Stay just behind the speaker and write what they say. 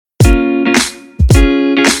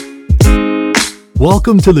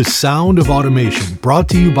Welcome to the Sound of Automation, brought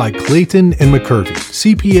to you by Clayton and McCurvey,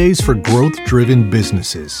 CPAs for growth-driven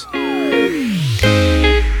businesses.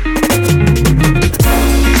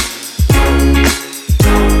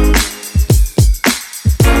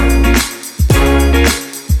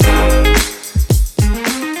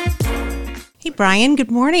 Brian, good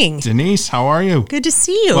morning. Denise, how are you? Good to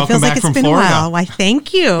see you. Welcome Feels back like it's from been Florida. a while. Why,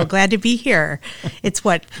 thank you. Glad to be here. It's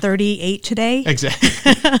what, 38 today?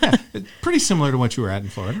 Exactly. Pretty similar to what you were at in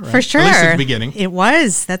Florida, right? For sure. At least at the beginning. It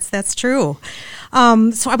was. That's true.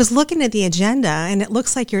 So I was looking at the agenda, and it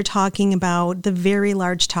looks like you're talking about the very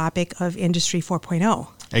large topic of Industry 4.0.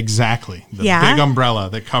 Exactly. The big umbrella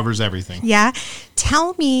that covers everything. Yeah.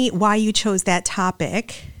 Tell me why you chose that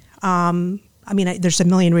topic. I mean, there's a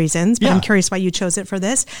million reasons, but I'm curious why you chose it for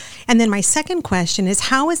this. And then my second question is,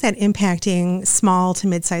 how is that impacting small to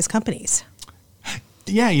mid-sized companies?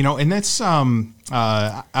 Yeah, and that's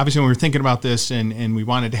obviously when we were thinking about this and we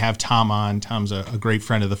wanted to have Tom on. Tom's a great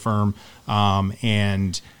friend of the firm.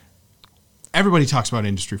 And everybody talks about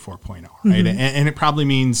Industry 4.0, right? Mm-hmm. And it probably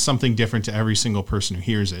means something different to every single person who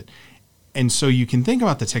hears it. And so you can think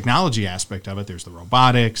about the technology aspect of it. There's the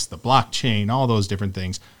robotics, the blockchain, all those different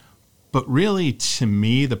things. But really, to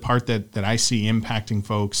me, the part that I see impacting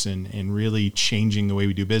folks and really changing the way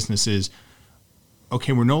we do business is,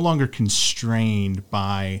 okay, we're no longer constrained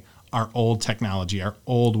by our old technology, our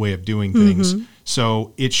old way of doing things. Mm-hmm.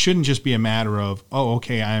 So it shouldn't just be a matter of, oh,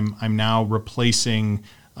 okay, I'm now replacing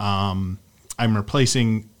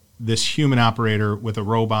this human operator with a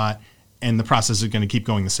robot, and the process is going to keep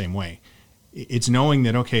going the same way. It's knowing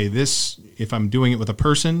that, okay, if I'm doing it with a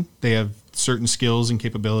person, they have certain skills and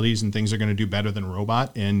capabilities and things are going to do better than a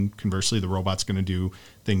robot. And conversely, the robot's going to do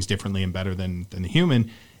things differently and better than the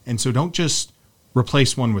human. And so don't just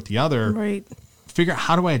replace one with the other. Right. Figure out,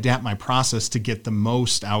 how do I adapt my process to get the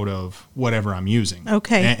most out of whatever I'm using?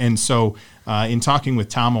 Okay. And so in talking with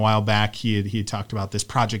Tom a while back, he had talked about this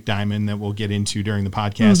Project Diamond that we'll get into during the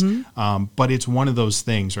podcast. Mm-hmm. But it's one of those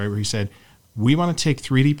things, right, where he said, we want to take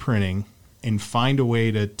 3D printing and find a way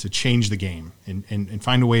to change the game and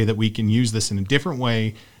find a way that we can use this in a different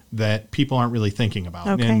way that people aren't really thinking about.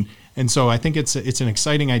 Okay. And so I think it's an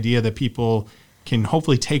exciting idea that people can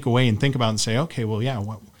hopefully take away and think about and say, okay, well, yeah,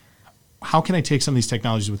 how can I take some of these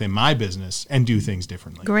technologies within my business and do things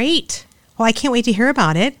differently? Great. Well, I can't wait to hear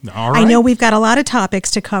about it. All right. I know we've got a lot of topics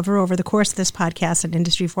to cover over the course of this podcast on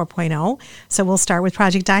Industry 4.0. So we'll start with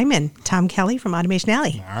Project Diamond. Tom Kelly from Automation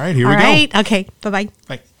Alley. All right, here we go. All right. Okay. Bye-bye.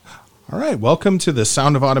 Bye. All right, welcome to the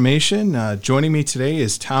Sound of Automation. Joining me today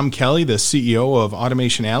is Tom Kelly, the CEO of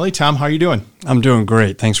Automation Alley. Tom, how are you doing? I'm doing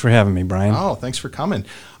great. Thanks for having me, Brian. Oh, thanks for coming.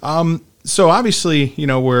 So obviously,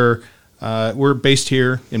 we're based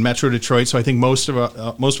here in Metro Detroit, so I think most of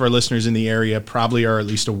our listeners in the area probably are at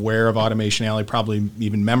least aware of Automation Alley, probably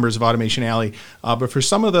even members of Automation Alley. But for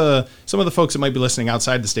some of the folks that might be listening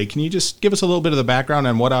outside the state, can you just give us a little bit of the background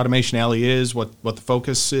on what Automation Alley is, what the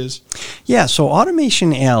focus is? Yeah, so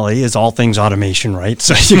Automation Alley is all things automation, right?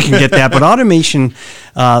 So you can get that. But automation,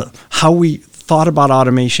 how we thought about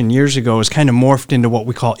automation years ago is kind of morphed into what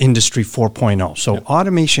we call Industry 4.0. So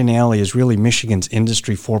Automation Alley is really Michigan's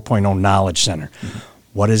Industry 4.0 Knowledge Center. Mm-hmm.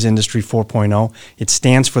 What is Industry 4.0? It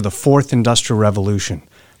stands for the fourth industrial revolution.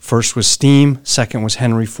 First was steam, second was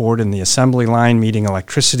Henry Ford and the assembly line meeting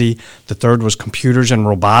electricity, the third was computers and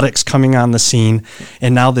robotics coming on the scene,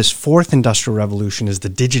 and now this fourth industrial revolution is the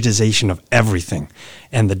digitization of everything.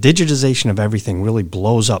 And the digitization of everything really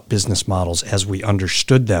blows up business models as we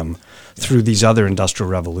understood them through these other industrial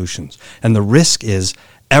revolutions. And the risk is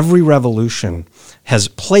every revolution has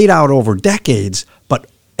played out over decades, but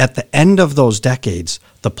at the end of those decades,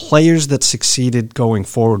 the players that succeeded going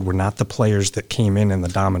forward were not the players that came in the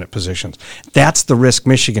dominant positions. That's the risk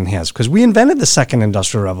Michigan has, because we invented the second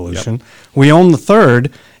industrial revolution. Yep. We own the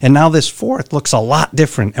third, and now this fourth looks a lot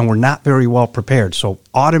different, and we're not very well prepared. So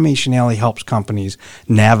Automation Alley helps companies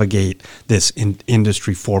navigate this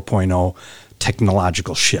Industry 4.0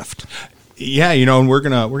 technological shift. Yeah, and we're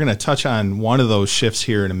gonna touch on one of those shifts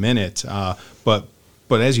here in a minute.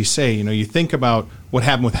 But as you say, you think about what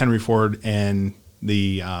happened with Henry Ford and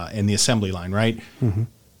the assembly line, right? Mm-hmm.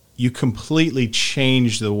 You completely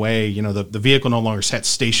changed the way, the vehicle no longer sat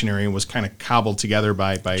stationary and was kind of cobbled together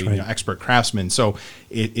by right. Expert craftsmen. So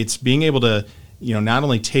it's being able to, not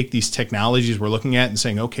only take these technologies we're looking at and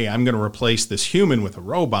saying, okay, I'm going to replace this human with a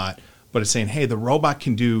robot, but it's saying, hey, the robot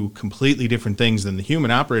can do completely different things than the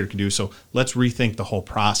human operator can do, so let's rethink the whole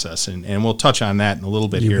process, and we'll touch on that in a little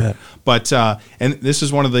bit here. Bet. But and this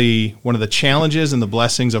is one of the challenges and the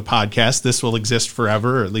blessings of podcasts. This will exist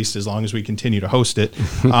forever, or at least as long as we continue to host it.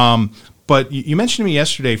 But you mentioned to me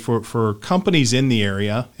yesterday for companies in the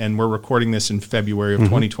area, and we're recording this in February of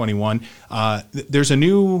 2021, there's a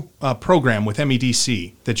new program with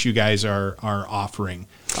MEDC that you guys are offering.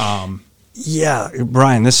 Yeah,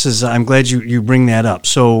 Brian, I'm glad you bring that up.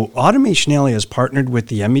 So Automation Alley has partnered with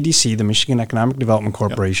the MEDC, the Michigan Economic Development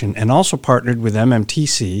Corporation, and also partnered with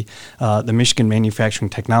MMTC, the Michigan Manufacturing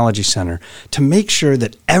Technology Center, to make sure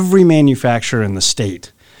that every manufacturer in the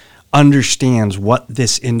state understands what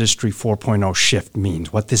this Industry 4.0 shift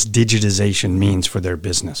means, what this digitization means for their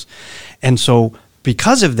business. And so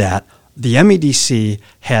because of that, the MEDC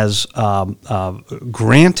has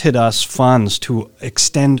granted us funds to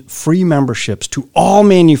extend free memberships to all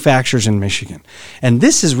manufacturers in Michigan. And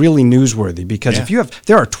this is really newsworthy because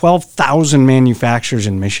there are 12,000 manufacturers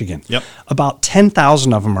in Michigan. Yep. About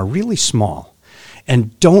 10,000 of them are really small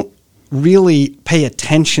and don't really pay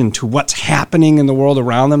attention to what's happening in the world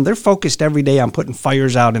around them. They're focused every day on putting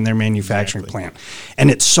fires out in their manufacturing plant.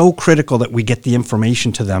 And it's so critical that we get the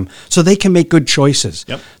information to them so they can make good choices.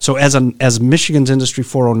 Yep. So as Michigan's Industry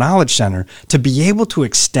 4.0 Knowledge Center, to be able to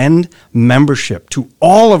extend membership to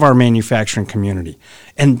all of our manufacturing community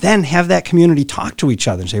and then have that community talk to each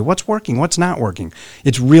other and say, what's working, what's not working,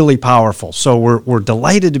 it's really powerful. So we're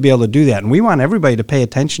delighted to be able to do that. And we want everybody to pay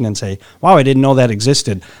attention and say, wow, I didn't know that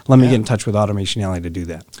existed. Let me get in touch with Automation Alley to do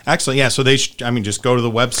that. Excellent. Yeah. So just go to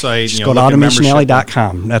the website. Just go to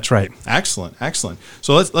automationalley.com. That's right. Excellent.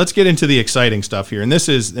 So let's get into the exciting stuff here. And this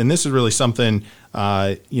is really something,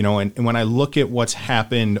 and when I look at what's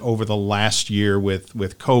happened over the last year with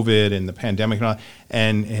COVID and the pandemic and all,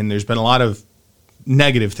 and there's been a lot of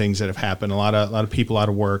negative things that have happened, a lot of people out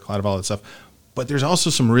of work, a lot of all that stuff. But there's also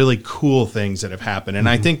some really cool things that have happened. And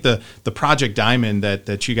I think the Project Diamond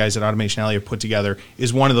that you guys at Automation Alley have put together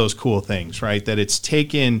is one of those cool things, right? That it's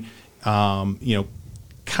taken,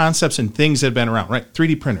 concepts and things that have been around, right?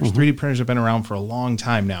 3D printers. 3D printers have been around for a long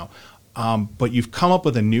time now. But you've come up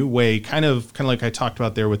with a new way, kind of like I talked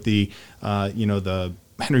about there with the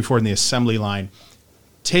Henry Ford and the assembly line,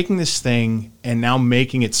 taking this thing and now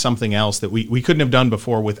making it something else that we couldn't have done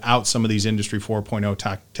before without some of these Industry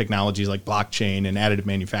 4.0 technologies like blockchain and additive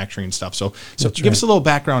manufacturing and stuff. So give us a little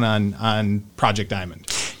background on Project Diamond.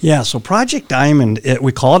 Yeah, so Project Diamond,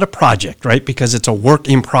 we call it a project, right, because it's a work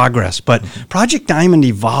in progress. But Project Diamond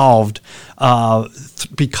evolved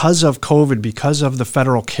because of COVID, because of the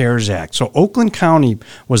Federal CARES Act. So Oakland County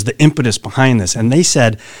was the impetus behind this. And they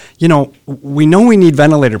said, we know we need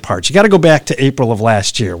ventilator parts. You got to go back to April of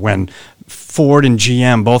last year when Ford and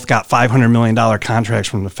GM both got $500 million contracts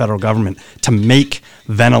from the federal government to make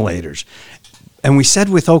ventilators. And we said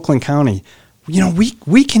with Oakland County,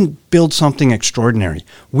 we can build something extraordinary.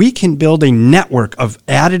 We can build a network of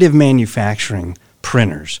additive manufacturing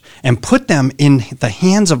printers and put them in the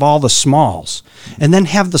hands of all the smalls and then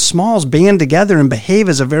have the smalls band together and behave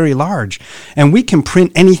as a very large. And we can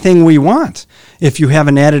print anything we want if you have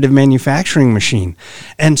an additive manufacturing machine.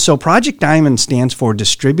 And so Project Diamond stands for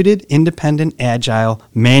Distributed Independent Agile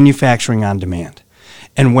Manufacturing on Demand.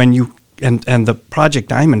 And when you and the Project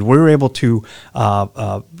Diamond, we were able to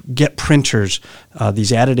get printers,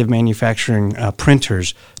 these additive manufacturing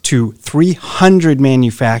printers, to 300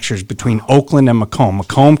 manufacturers between Oakland and Macomb.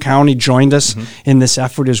 Macomb County joined us in this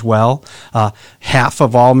effort as well. Half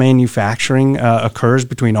of all manufacturing occurs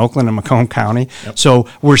between Oakland and Macomb County. Yep. So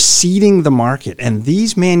we're seeding the market. And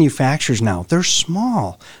these manufacturers now, they're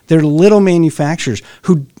small. They're little manufacturers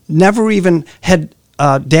who never even had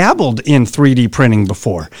dabbled in 3D printing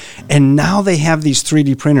before. And now they have these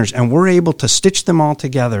 3D printers, and we're able to stitch them all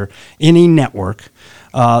together in a network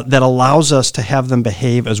that allows us to have them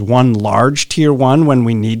behave as one large tier one when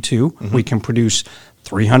we need to. We can produce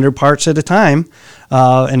 300 parts at a time.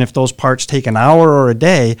 And if those parts take an hour or a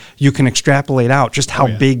day, you can extrapolate out just how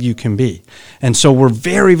big you can be. And so we're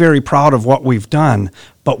very, very proud of what we've done,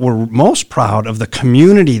 but we're most proud of the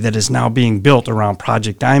community that is now being built around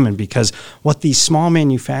Project Diamond, because what these small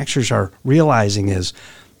manufacturers are realizing is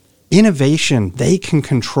innovation, they can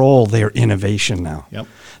control their innovation now. Yep.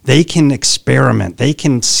 They can experiment. They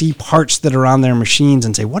can see parts that are on their machines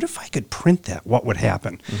and say, what if I could print that? What would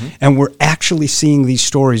happen? And we're actually seeing these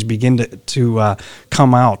stories begin to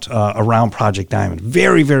come out around Project Diamond.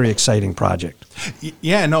 Very, very exciting project.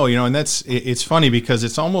 Yeah, no, and it's funny because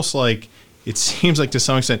it's almost like, it seems like to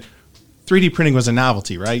some extent, 3D printing was a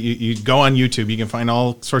novelty, right? You go on YouTube, you can find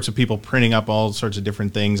all sorts of people printing up all sorts of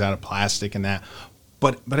different things out of plastic and that.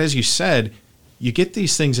 But as you said, you get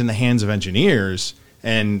these things in the hands of engineers,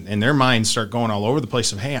 and their minds start going all over the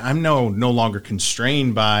place of, hey, I'm no longer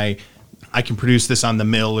constrained by, I can produce this on the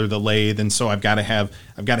mill or the lathe, and so I've got to have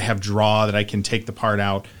draw that I can take the part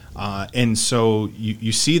out. And so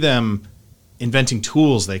you see them inventing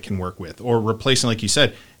tools they can work with, or replacing, like you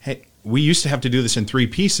said, hey, we used to have to do this in 3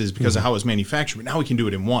 pieces because of how it was manufactured, but now we can do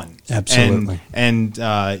it in 1. Absolutely. And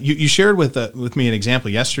you shared with me an example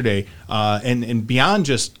yesterday, and beyond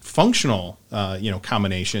just functional,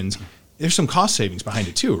 combinations, there's some cost savings behind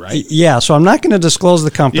it too, right? Yeah, so I'm not going to disclose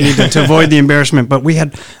the company to avoid the embarrassment, but we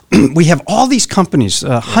have all these companies,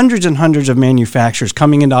 hundreds and hundreds of manufacturers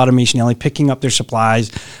coming into Automation Alley, picking up their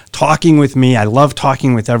supplies, talking with me. I love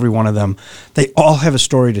talking with every one of them. They all have a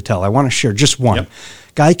story to tell. I want to share just one. Yep.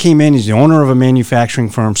 Guy came in, he's the owner of a manufacturing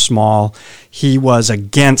firm, small. He was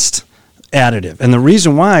against additive, and the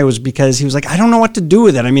reason why was because he was like, I don't know what to do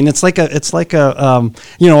with it. I mean, it's like a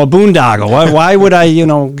boondoggle. Why would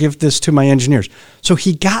I give this to my engineers? So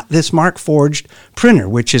he got this Markforged printer,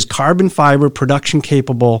 which is carbon fiber production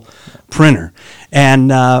capable printer,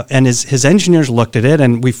 and his engineers looked at it,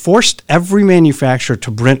 and we forced every manufacturer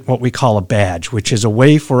to print what we call a badge, which is a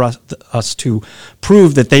way for us to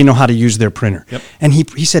prove that they know how to use their printer. Yep. And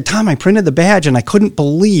he said, Tom, I printed the badge, and I couldn't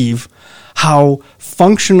believe how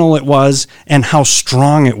functional it was and how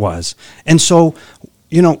strong it was. And so,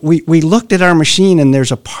 we looked at our machine, and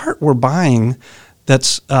there's a part we're buying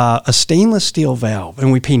that's a stainless steel valve,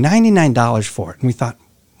 and we pay $99 for it. And we thought,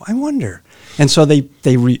 I wonder. And so they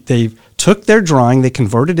took their drawing, they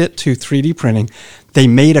converted it to 3D printing, they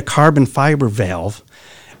made a carbon fiber valve,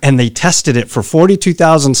 and they tested it for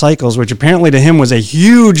 42,000 cycles, which apparently to him was a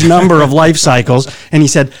huge number of life cycles. And he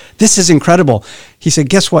said, this is incredible. He said,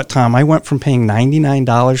 guess what, Tom? I went from paying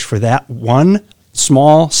 $99 for that one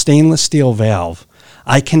small stainless steel valve.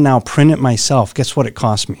 I can now print it myself. Guess what it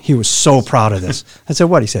cost me? He was so proud of this. I said,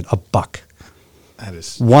 what? He said, $1. That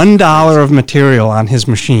is $1 of material on his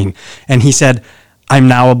machine. And he said, I'm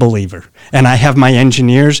now a believer. And I have my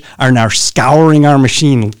engineers are now scouring our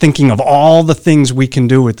machine, thinking of all the things we can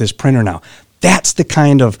do with this printer now. That's the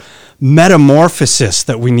kind of metamorphosis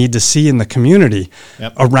that we need to see in the community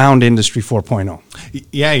around Industry 4.0.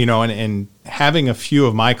 Yeah, and having a few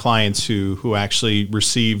of my clients who actually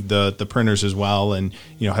received the printers as well, and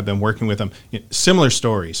have been working with them, similar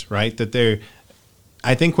stories, right? That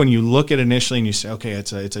I think when you look at it initially and you say, okay,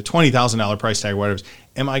 it's a $20,000 price tag, or whatever,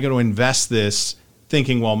 am I going to invest this?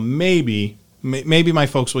 Thinking, well, maybe my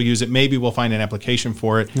folks will use it. Maybe we'll find an application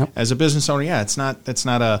for it. Yep. As a business owner, that's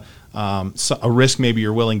not a risk maybe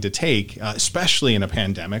you're willing to take, especially in a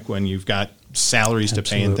pandemic when you've got salaries to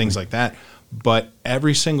pay and things like that. But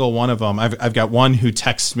every single one of them, I've got one who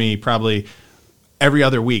texts me probably every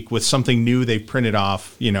other week with something new they've printed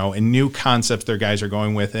off, and new concepts their guys are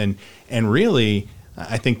going with, and really,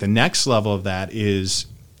 I think the next level of that is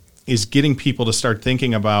getting people to start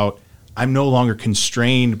thinking about, I'm no longer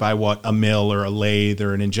constrained by what a mill or a lathe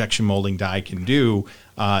or an injection molding die can do,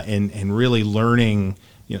 and really learning,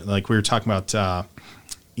 like we were talking about,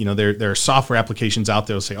 there are software applications out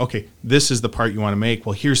there that say, okay, this is the part you want to make.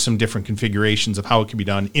 Well, here's some different configurations of how it can be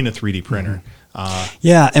done in a 3D printer.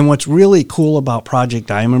 Yeah, and what's really cool about Project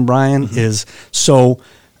Diamond, Brian, is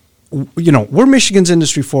we're Michigan's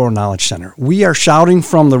Industry 4.0 Knowledge Center. We are shouting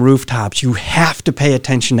from the rooftops, you have to pay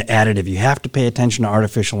attention to additive. You have to pay attention to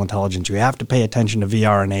artificial intelligence. You have to pay attention to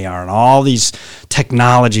VR and AR and all these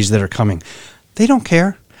technologies that are coming. They don't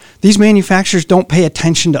care. These manufacturers don't pay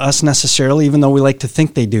attention to us necessarily, even though we like to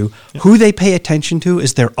think they do. Yep. Who they pay attention to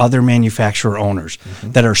is their other manufacturer owners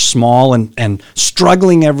that are small and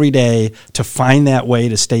struggling every day to find that way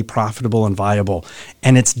to stay profitable and viable.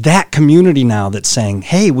 And it's that community now that's saying,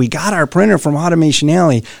 hey, we got our printer from Automation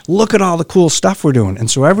Alley. Look at all the cool stuff we're doing.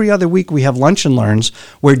 And so every other week we have lunch and learns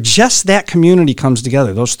where just that community comes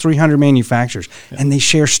together, those 300 manufacturers, and they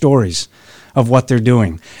share stories of what they're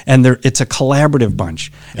doing. And it's a collaborative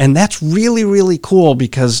bunch. And that's really, really cool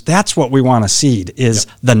because that's what we want to seed is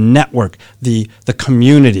the network, the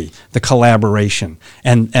community, the collaboration.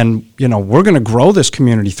 And we're going to grow this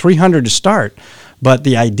community, 300 to start. But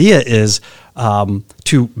the idea is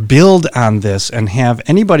to build on this and have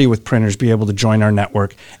anybody with printers be able to join our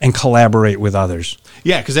network and collaborate with others.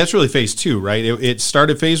 Yeah, because that's really phase 2, right? It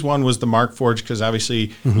started, phase 1 was the Markforged, because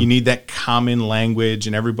obviously you need that common language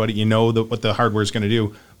and everybody, what the hardware is going to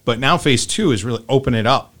do. But now phase 2 is really open it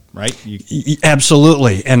up, right?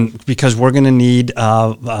 Absolutely. And because we're going to need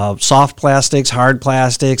soft plastics, hard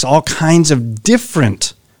plastics, all kinds of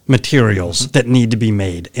different materials that need to be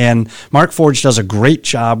made. And Markforged does a great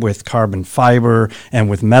job with carbon fiber and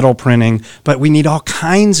with metal printing, but we need all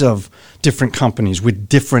kinds of different companies with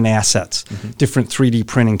different assets, different 3D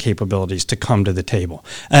printing capabilities to come to the table.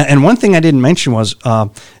 And one thing I didn't mention was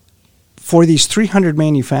for these 300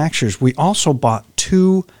 manufacturers, we also bought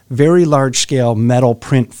 2 very large-scale metal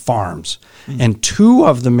print farms. And 2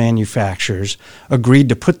 of the manufacturers agreed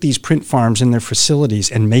to put these print farms in their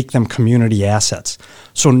facilities and make them community assets.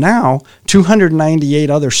 So now 298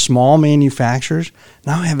 other small manufacturers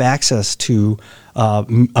now have access to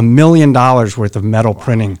 $1 million worth of metal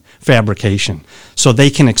printing fabrication. So they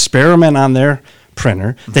can experiment on their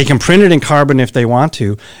printer. They can print it in carbon if they want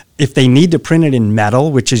to. If they need to print it in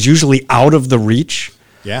metal, which is usually out of the reach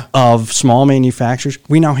of small manufacturers,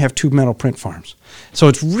 we now have 2 metal print farms. So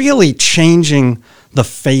it's really changing the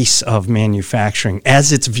face of manufacturing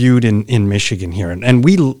as it's viewed in Michigan here. And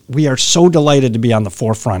we are so delighted to be on the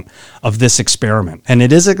forefront of this experiment. And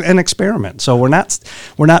it is an experiment. So we're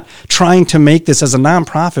not trying to make this as a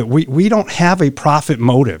nonprofit. We don't have a profit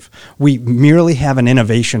motive. We merely have an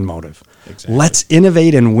innovation motive. Exactly. Let's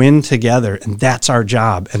innovate and win together, and that's our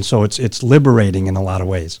job. And so it's liberating in a lot of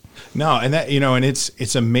ways. No, and that and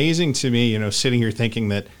it's amazing to me, sitting here thinking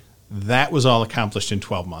that was all accomplished in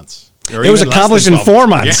 12 months. It was accomplished in 4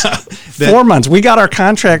 months. Yeah, 4 months. We got our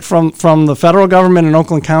contract from the federal government in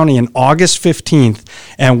Oakland County on August 15th,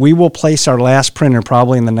 and we will place our last printer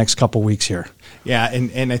probably in the next couple weeks here. Yeah,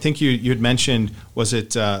 and I think you had mentioned, was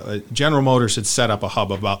it General Motors had set up a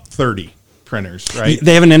hub of about 30 printers, right?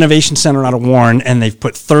 They have an innovation center out of Warren, and they've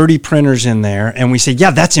put 30 printers in there, and we say,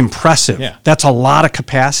 yeah, that's impressive. Yeah. That's a lot of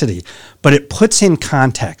capacity, but it puts in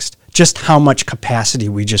context just how much capacity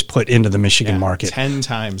we just put into the Michigan market. 10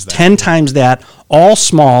 times that. 10 times that. All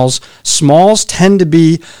smalls. Smalls tend to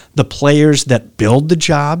be the players that build the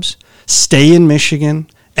jobs, stay in Michigan,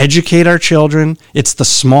 educate our children. It's the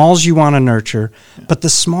smalls you want to nurture. Yeah. But the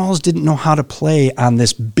smalls didn't know how to play on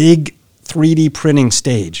this big 3D printing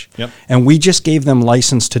stage. Yep. And we just gave them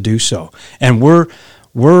license to do so. And we're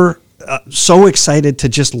so excited to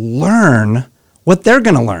just learn what they're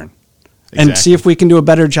going to learn. And see if we can do a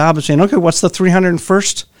better job of saying, okay, what's the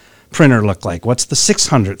 301st printer look like? What's the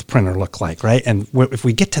 600th printer look like, right? And if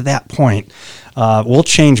we get to that point, we'll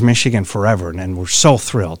change Michigan forever, and we're so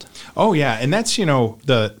thrilled. Oh, yeah, and that's,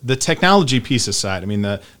 the technology piece aside. I mean,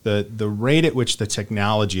 the rate at which the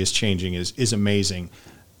technology is changing is amazing.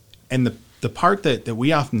 And the part that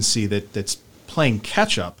we often see that's playing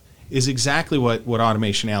catch-up is exactly what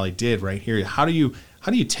Automation Alley did right here. How do you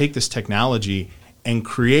take this technology and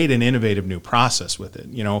create an innovative new process with it?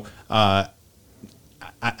 I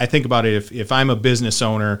think about it, if I'm a business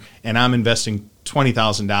owner and I'm investing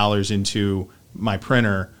 $20,000 into my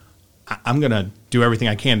printer, I'm going to do everything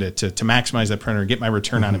I can to maximize that printer and get my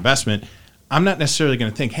return on investment. I'm not necessarily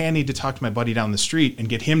going to think, hey, I need to talk to my buddy down the street and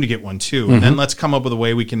get him to get one too. And then let's come up with a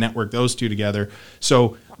way we can network those two together.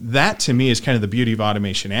 So that to me is kind of the beauty of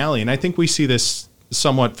Automation Alley. And I think we see this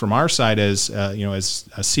somewhat from our side as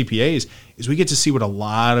CPAs, is we get to see what a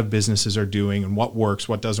lot of businesses are doing and what works,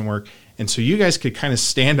 what doesn't work. And so you guys could kind of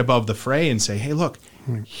stand above the fray and say, hey, look,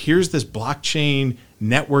 here's this blockchain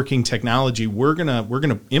networking technology we're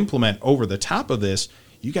gonna implement over the top of this.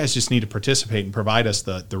 You guys just need to participate and provide us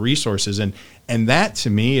the resources. And that to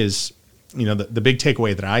me is, the big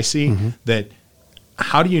takeaway that I see, that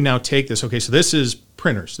how do you now take this? Okay, so this is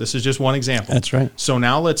printers. This is just one example. That's right. So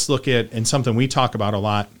now let's look at, and something we talk about a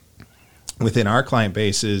lot within our client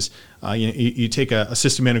base is, you take a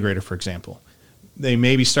system integrator, for example. They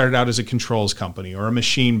maybe started out as a controls company or a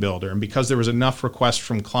machine builder, and because there was enough requests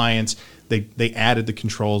from clients, they added the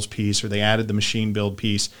controls piece or they added the machine build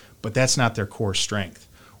piece, but that's not their core strength.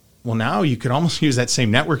 Well, now you could almost use that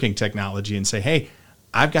same networking technology and say, hey,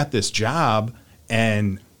 I've got this job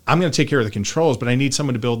and I'm going to take care of the controls, but I need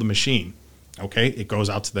someone to build the machine. Okay, it goes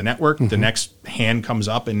out to the network. The next hand comes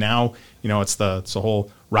up, and now it's the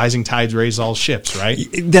whole rising tides raise all ships, right?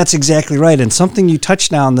 That's exactly right. And something you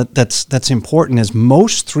touched on that's important is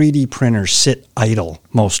most 3D printers sit idle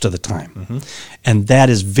most of the time, and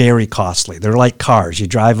that is very costly. They're like cars. You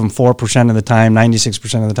drive them 4% of the time,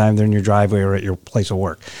 96% of the time they're in your driveway or at your place of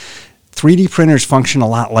work. 3D printers function a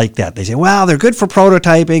lot like that. They say, well, they're good for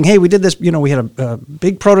prototyping. Hey, we did this, we had a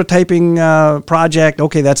big prototyping project.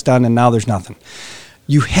 Okay, that's done, and now there's nothing.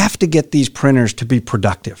 You have to get these printers to be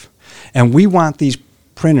productive. And we want these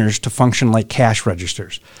printers to function like cash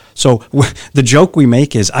registers. So the joke we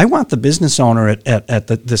make is, I want the business owner at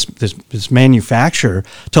this manufacturer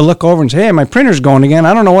to look over and say, hey, my printer's going again.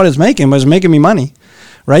 I don't know what it's making, but it's making me money,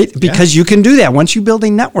 right? Because you can do that. Once you build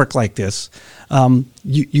a network like this,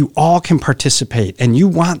 you all can participate, and you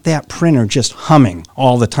want that printer just humming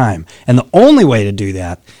all the time. And the only way to do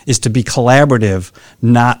that is to be collaborative,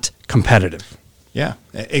 not competitive. Yeah,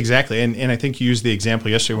 exactly. And I think you used the example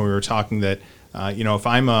yesterday when we were talking that, if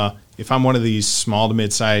I'm one of these small to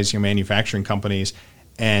mid-sized manufacturing companies,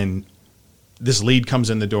 and this lead comes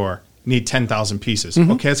in the door, need 10,000 pieces.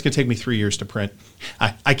 Okay, it's going to take me 3 years to print.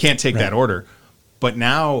 I can't take that order. But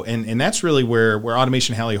now, and that's really where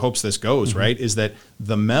Automation Alley hopes this goes, right, is that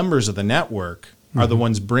the members of the network are the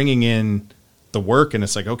ones bringing in the work, and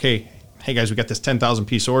it's like, okay, hey guys, we got this 10,000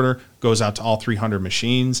 piece order, goes out to all 300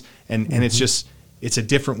 machines, and it's just, it's a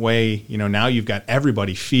different way. Now you've got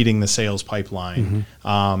everybody feeding the sales pipeline,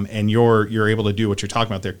 and you're able to do what you're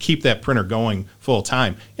talking about there. Keep that printer going full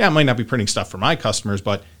time. Yeah, it might not be printing stuff for my customers,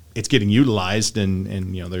 but it's getting utilized,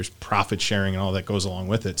 and there's profit sharing and all that goes along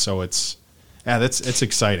with it. So it's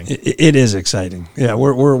exciting. It is exciting. Yeah,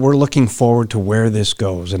 we're looking forward to where this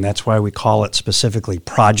goes, and that's why we call it specifically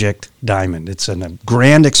Project Diamond. It's a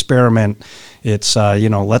grand experiment. It's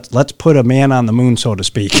let's put a man on the moon, so to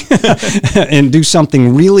speak, and do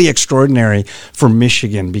something really extraordinary for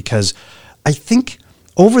Michigan, because I think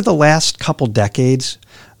over the last couple decades,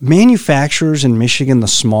 manufacturers in Michigan, the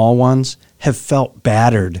small ones, have felt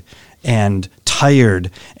battered and tired,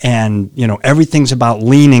 and everything's about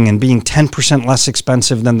leaning and being 10% less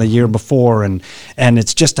expensive than the year before, and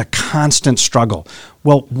it's just a constant struggle.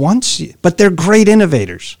 Well, but they're great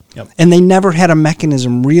innovators, and they never had a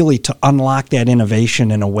mechanism really to unlock that innovation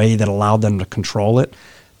in a way that allowed them to control it.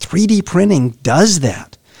 3D printing does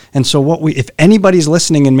that. And so if anybody's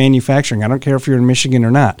listening in manufacturing, I don't care if you're in Michigan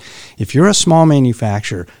or not, if you're a small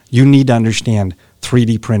manufacturer, you need to understand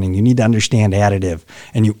 3D printing. You need to understand additive,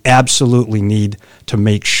 and you absolutely need to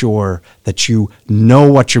make sure that you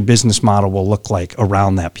know what your business model will look like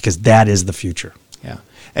around that, because that is the future. Yeah.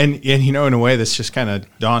 And in a way, this just kind of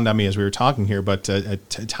dawned on me as we were talking here, but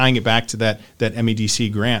tying it back to that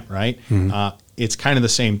MEDC grant, right? It's kind of the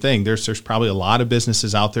same thing. There's probably a lot of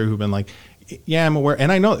businesses out there who've been like, yeah, I'm aware,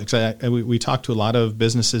 and I know, because we talk to a lot of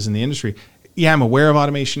businesses in the industry. Yeah, I'm aware of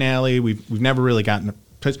Automation Alley. We've never really gotten.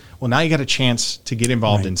 Well, now you got a chance to get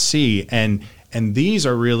involved and see, and these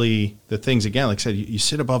are really the things. Again, like I said, you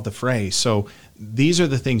sit above the fray. So these are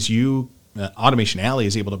the things Automation Alley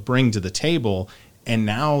is able to bring to the table, and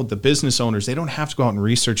now the business owners, they don't have to go out and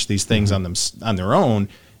research these things on their own.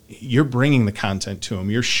 You're bringing the content to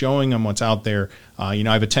them. You're showing them what's out there.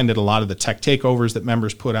 I've attended a lot of the tech takeovers that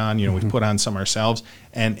members put on. We've put on some ourselves,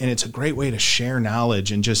 and it's a great way to share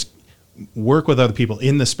knowledge and just work with other people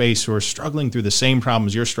in the space who are struggling through the same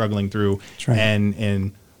problems you're struggling through. That's right.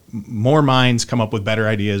 And more minds come up with better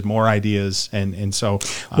ideas, more ideas, and so.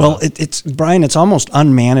 Well, it's Brian. It's almost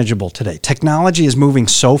unmanageable today. Technology is moving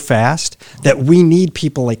so fast that we need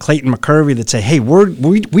people like Clayton McCurvey that say, "Hey,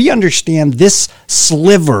 we understand this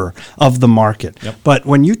sliver of the market." Yep. But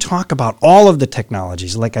when you talk about all of the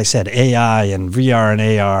technologies, like I said, AI and VR and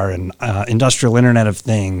AR and industrial Internet of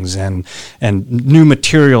Things and new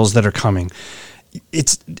materials that are coming,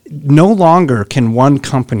 it's no longer can one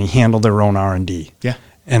company handle their own R&D. Yeah.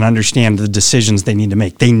 And understand the decisions they need to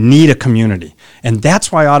make. They need a community. And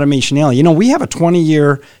that's why Automation Alley, we have a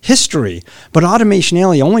 20-year history, but Automation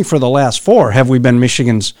Alley, only for the last 4 have we been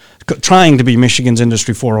trying to be Michigan's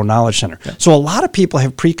Industry 4.0 Knowledge Center. Yeah. So a lot of people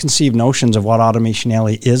have preconceived notions of what Automation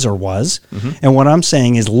Alley is or was. And what I'm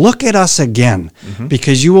saying is look at us again,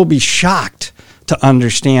 because you will be shocked to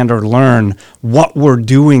understand or learn what we're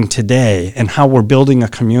doing today and how we're building a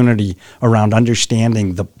community around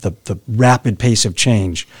understanding the rapid pace of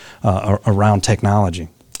change around technology.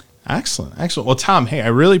 Excellent. Well, Tom, hey, I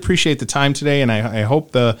really appreciate the time today, and I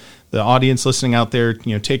hope the audience listening out there,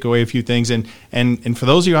 take away a few things. And for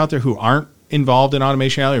those of you out there who aren't involved in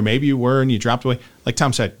Automation Alley, or maybe you were and you dropped away, like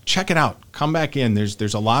Tom said, check it out. Come back in.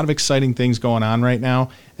 There's a lot of exciting things going on right now,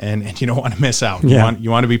 and you don't want to miss out. Yeah. You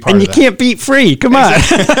want to be part of that. And you can't beat free. Come on.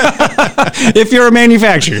 If you're a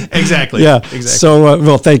manufacturer. Exactly. Yeah. Exactly.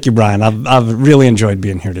 So, thank you, Brian. I've really enjoyed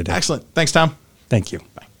being here today. Excellent. Thanks, Tom. Thank you.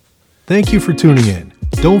 Bye. Thank you for tuning in.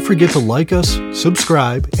 Don't forget to like us,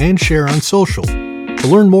 subscribe, and share on social. To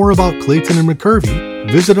learn more about Clayton and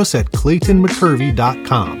McCurvey, visit us at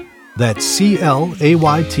ClaytonMcCurvey.com. That's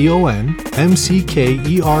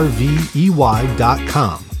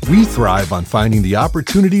ClaytonMcCurvey.com. We thrive on finding the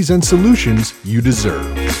opportunities and solutions you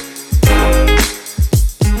deserve.